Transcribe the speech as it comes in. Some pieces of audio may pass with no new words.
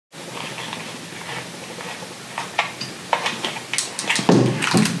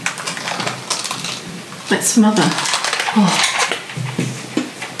Let's smother. Oh.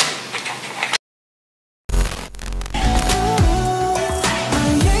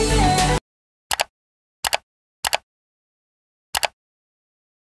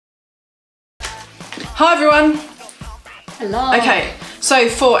 Hi everyone. Hello. Okay, so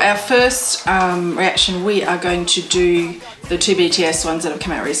for our first reaction, we are going to do the two BTS ones that have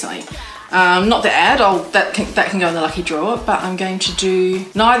come out recently. Not the ad, that can go in the lucky draw, but I'm going to do,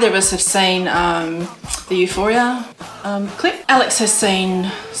 neither of us have seen the Euphoria clip. Alex has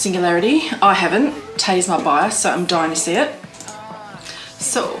seen Singularity, I haven't. Tay's my bias, so I'm dying to see it.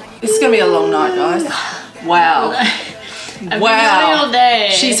 So, it's gonna be a long night, guys. Wow. Wow. All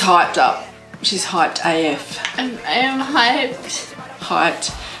day. She's hyped up. She's hyped AF. I am hyped.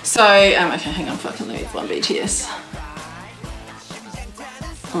 Hyped. So, okay, hang on, fucking let me find BTS.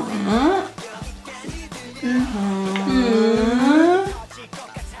 What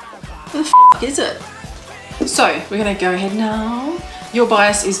the f is it? So, we're gonna go ahead now. Your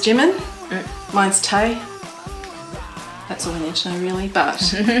bias is Jimin. Mine's Tay. That's all we need to know really,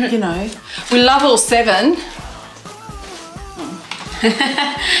 but you know, we love all seven.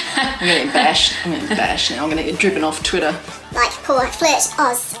 I'm getting bashed. I'm getting bashed now. I'm gonna get driven off Twitter. Like poor Flirt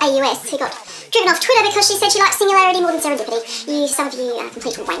Oz AUS who got driven off Twitter because she said she likes Singularity more than Serendipity. Some of you are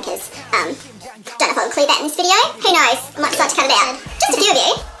complete wankers. Don't know if I'll include that in this video. Who knows? I might decide to cut it out. Just a few of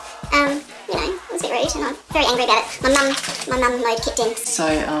you. You know, it was a bit rude and I'm very angry about it. My mum mode kicked in. So,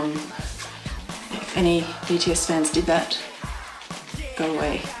 if any BTS fans did that, go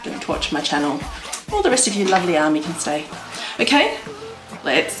away. Don't watch my channel. All the rest of you lovely army can stay. Okay,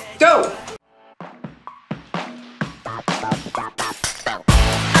 let's go.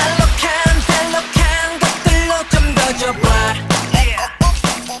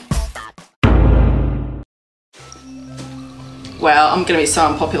 Wow, I'm gonna be so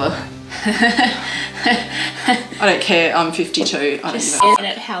unpopular. I don't care, I'm 52. I don't Just give a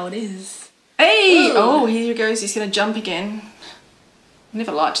saying it how it is. Hey! Ooh. Oh, here he goes, he's gonna jump again.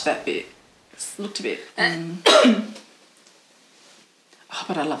 Never liked that bit. It looked a bit... Oh,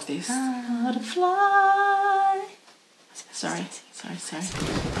 but I love this. Butterfly. Sorry.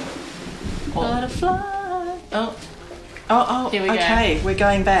 Butterfly. Oh, Here we okay, go. we're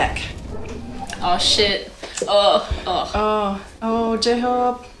going back. Oh shit. Oh.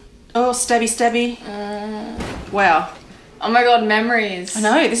 J-Hope. Oh, stabby. Wow. Oh my god, memories. I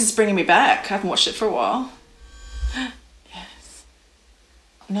know, this is bringing me back. I haven't watched it for a while. Yes.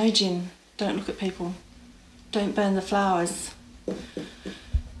 No, Jin, don't look at people. Don't burn the flowers.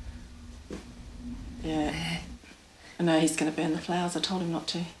 Yeah. I know he's going to burn the flowers. I told him not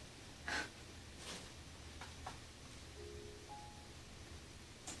to.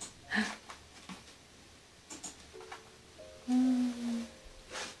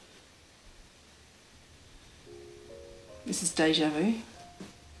 This is deja vu.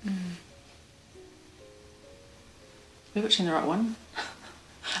 We're watching the right one.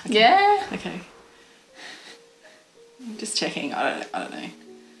 Okay. Yeah. Okay. Just checking. I don't know.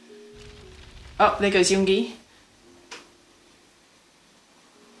 Oh, there goes Yoongi.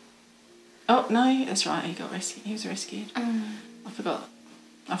 Oh no, that's right. He got rescued. He was rescued. I forgot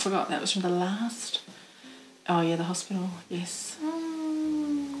that was from the last. Oh yeah, the hospital. Yes.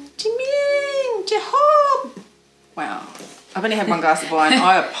 Jimin, J-Hope. Wow. I've only had one glass of wine.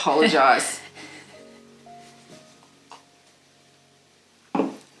 I apologise.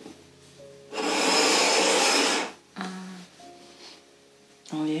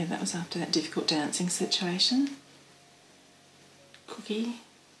 Oh yeah, that was after that difficult dancing situation. Cookie.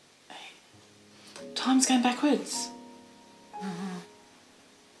 Time's going backwards.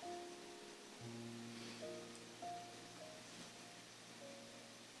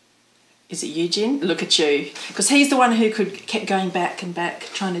 Is it Eugene? Look at you. Because he's the one who kept going back and back,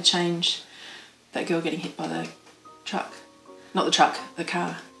 trying to change that girl getting hit by the truck. Not the truck, the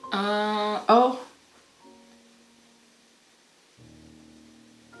car. Oh.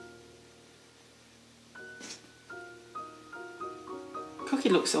 Cookie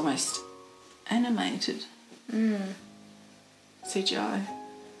looks almost animated. CGI.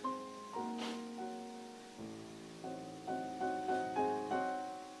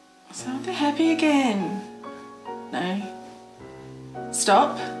 So they're happy again. No.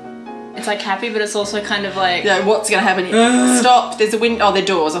 Stop. It's like happy, but it's also kind of like... Yeah, what's gonna happen? Stop. There's a window. Oh, they're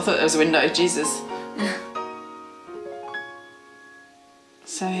doors. I thought there was a window. Jesus.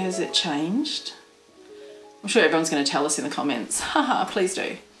 So has it changed? I'm sure everyone's going to tell us in the comments. Haha, please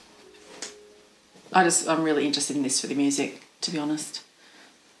do. I'm really interested in this for the music, to be honest.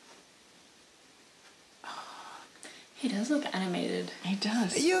 He does look animated. He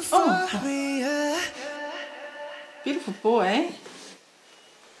does. Euphoria. Beautiful boy.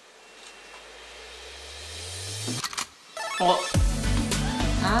 Oh.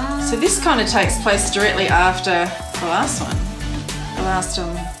 So this kind of takes place directly after the last one. The last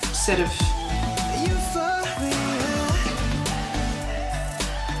set of...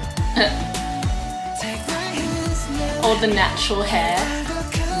 All the natural hair.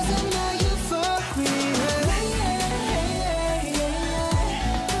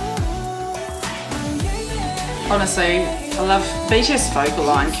 Honestly, I love BTS vocal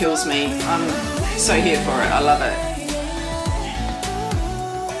line kills me. I'm so here for it. I love it.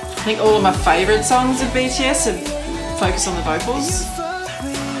 I think all of my favourite songs of BTS are focus on the vocals,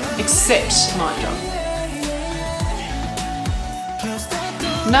 except Mic Drop.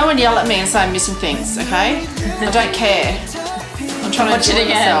 No one yell at me and say I'm missing things, okay? I don't care. I'm trying to Watch it enjoy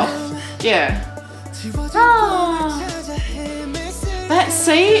again. myself. Yeah. Oh.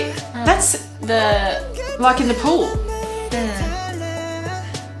 That's The like in the pool.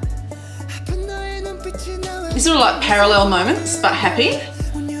 These are like parallel moments, but happy.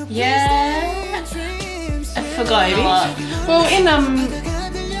 yeah. I forgot Maybe. a lot. Well, in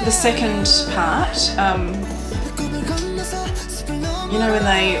the second part, you know when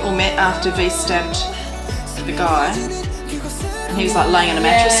they all met after V stabbed the guy, and he was like laying on a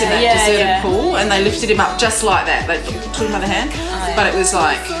mattress in that deserted pool, and they lifted him up just like that. They took him by the hand, but it was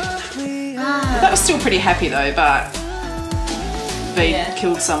like that was still pretty happy though. But V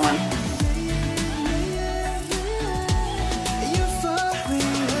killed someone.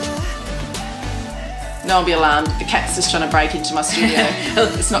 No one be alarmed. The cat's just trying to break into my studio.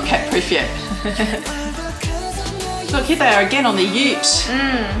 It's not cat proof yet. Look, here they are again on the ute.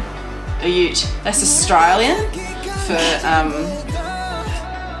 A ute. That's Australian for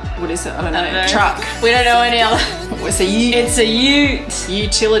what is it? I don't know. Truck. We don't know any other. It's a ute. It's a ute.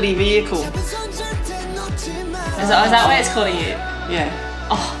 Utility vehicle. Is that why it's called a ute? Yeah.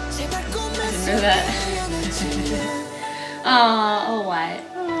 Oh, I didn't know that. Oh, all white.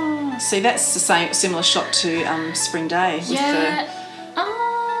 See, that's the similar shot to Spring Day. With Yeah.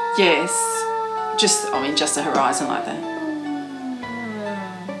 Oh. Yes. Just the horizon like that.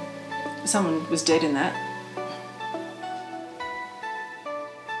 Someone was dead in that.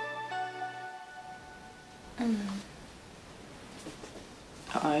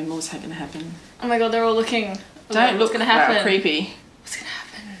 Uh-oh, more's going to happen. Oh my god, they're all looking. Don't look. What's gonna happen? Wow, creepy. What's gonna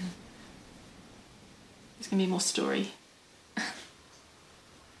happen? There's going to be more story.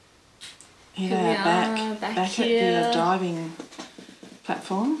 Here Here they we are, are, back back at here. the diving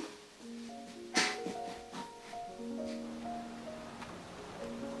platform.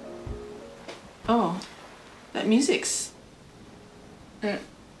 Oh, that music's... It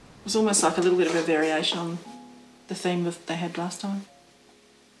was almost like a little bit of a variation on the theme that they had last time.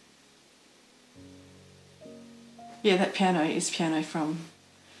 Yeah, that piano is piano from...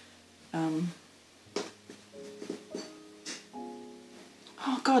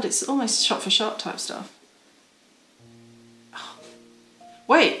 Oh god, it's almost shot for shot type stuff. Oh.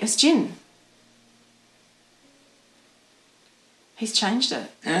 Wait, it's Jin. He's changed it.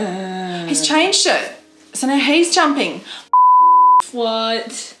 He's changed it. So now he's jumping.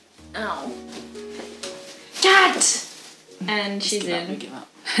 What? Ow. Cat! And she's Give up, we in. give up.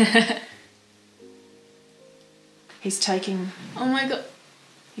 He's taking... Oh my god.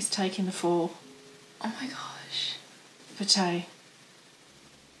 He's taking the fall Oh my gosh. for Tay.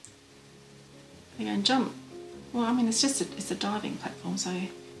 They're going, jump. Well, I mean, it's just it's a diving platform, so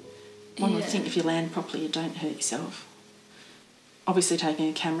one would think if you land properly, you don't hurt yourself. Obviously, taking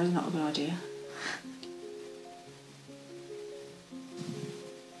a camera is not a good idea.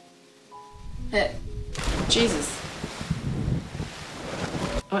 Jesus.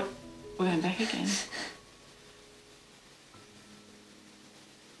 What? We're going back again.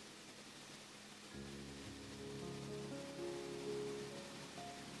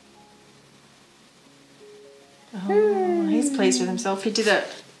 Oh, he's pleased with himself. He did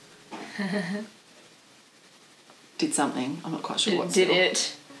it. Did something. I'm not quite sure what. Did still.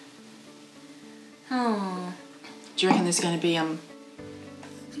 it? Oh. Do you reckon there's going to be Do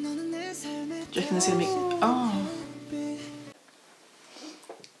you reckon there's going to be? Oh.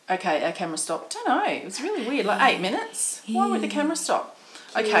 Okay, our camera stopped. Don't know. It was really weird. Like 8 minutes. Why would the camera stop?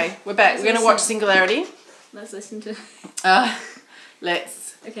 Okay, we're back. We're going to watch Singularity. Let's listen to. Let's.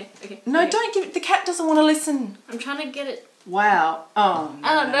 Okay. No, don't give it. The cat doesn't want to listen. I'm trying to get it. Wow. Oh no.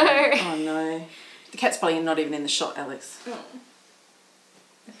 Oh no. Oh no. The cat's probably not even in the shot, Alex. Oh.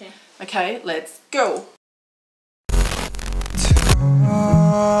 Okay. Okay, let's go.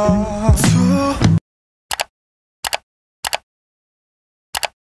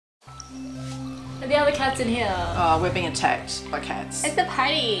 Are the other cats what's in here? Oh, we're being attacked by cats. It's a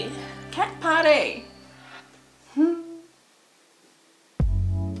party. Cat party. Oh,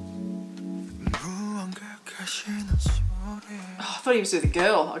 I thought he was with a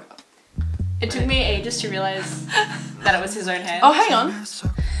girl. It took me ages to realize that it was his own hand. Oh, hang on.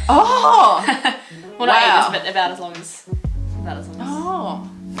 Oh. Well, Wow. not ages, but about as long as. Oh.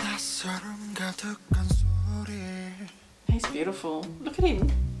 He's beautiful. Look at him.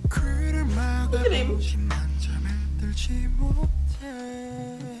 Look at him.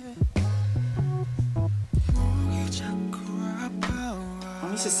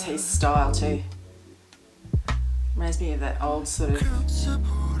 This is his style too. Reminds me of that old sort of,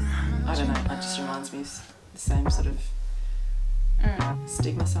 I don't know, it just reminds me of the same sort of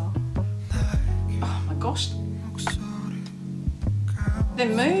stigma style. Oh my gosh. Their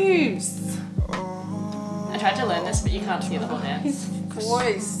moves. I tried to learn this, but you can't see the whole dance. His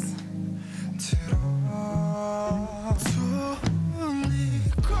voice.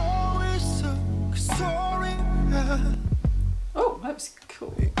 Oh, that was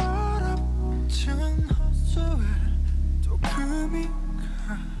cool.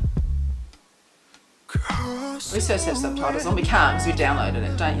 We supposed to have subtitles on. We can't because we downloaded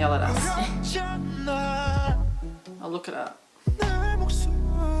it. Don't yell at us. I'll look it up.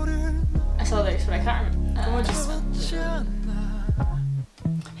 I saw those, but I can't remember. Gorgeous.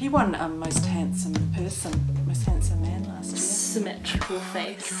 He won most handsome man last year. Symmetrical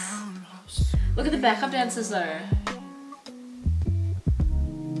face. Look at the backup dancers though.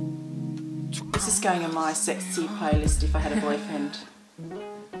 This is going on my sexy playlist if I had a boyfriend.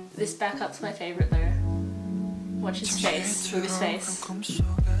 This backup's my favourite though. Watch his face. Look at his face.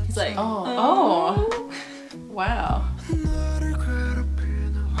 He's like, Oh. Wow.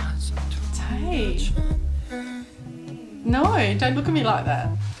 Hey. No, don't look at me like that.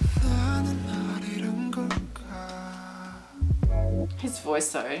 His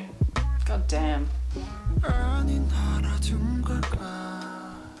voice though. God damn.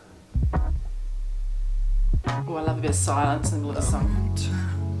 Oh, I love a bit of silence in the middle of the song.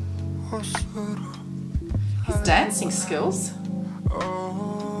 His dancing skills.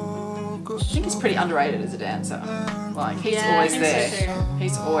 I think he's pretty underrated as a dancer. Like, he's Yeah, always I think there. so too.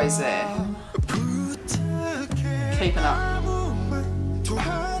 He's always there. Keeping up.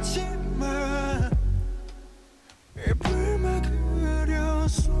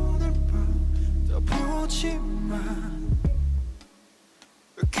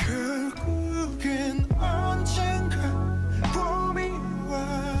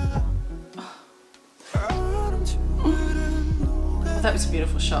 Oh, that was a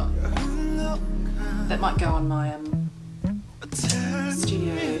beautiful shot. That might go on my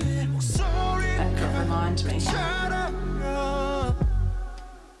studio backdrop, remind me.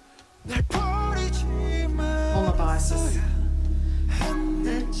 All my biases.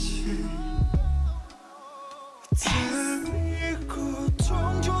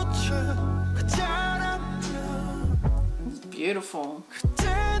 It's beautiful.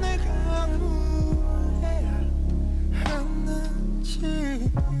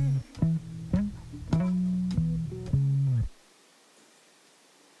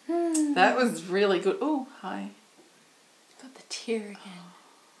 That was really good. Oh, hi. got the tear again.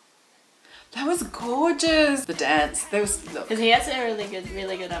 That was gorgeous. The dance. There was. Look, Because he has a really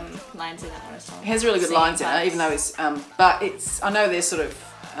good lines in that one song. he has really good lines in it, even though it's. But it's. I know they're sort of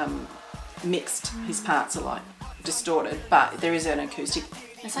mixed. His parts are like distorted, but there is an acoustic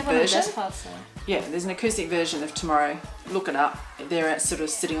It's like one of the version. best parts though. Yeah, there's an acoustic version of Tomorrow. Look it up. They're sort of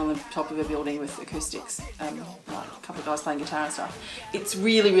sitting on the top of a building with acoustics, like a couple of guys playing guitar and stuff. It's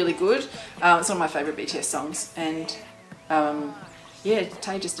really, really good. It's one of my favourite BTS songs, and yeah,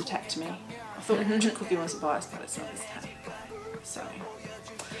 Tay just attacked me. I thought Cookie was biased, but it's not his cat. So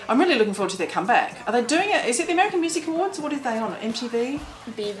I'm really looking forward to their comeback. Are they doing it? Is it the American Music Awards? Or what is they on? MTV?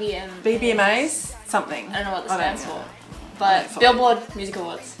 BBMAs? Something. I don't know what this I don't stands know. for. But Billboard Music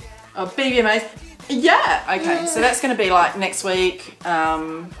Awards. Oh, BBMAs. Yeah. Okay. So that's going to be like next week,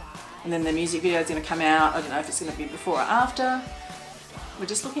 and then the music video is going to come out. I don't know if it's going to be before or after. We're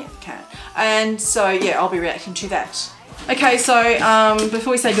just looking at the cat, and so yeah, I'll be reacting to that. Okay. So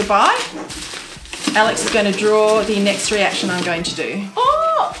before we say goodbye, Alex is going to draw the next reaction I'm going to do.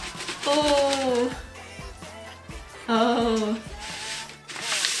 Oh! Oh! Oh!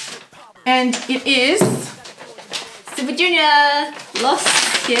 And it is Super Junior! Lo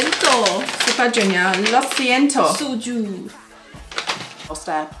siento! Super Junior Lo Siento. Soju! I'll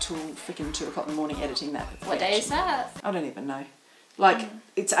stay up till freaking 2 o'clock in the morning editing that. What day is that? I don't even know. Like,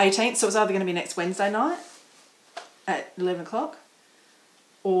 it's 18th, so it's either going to be next Wednesday night at 11 o'clock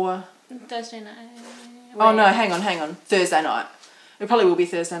or Thursday night. Oh no, hang on. Thursday night. It probably will be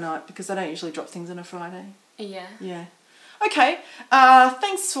Thursday night because I don't usually drop things on a Friday. Yeah. Yeah. Okay.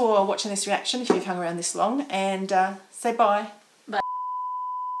 Thanks for watching this reaction if you've hung around this long, and say bye.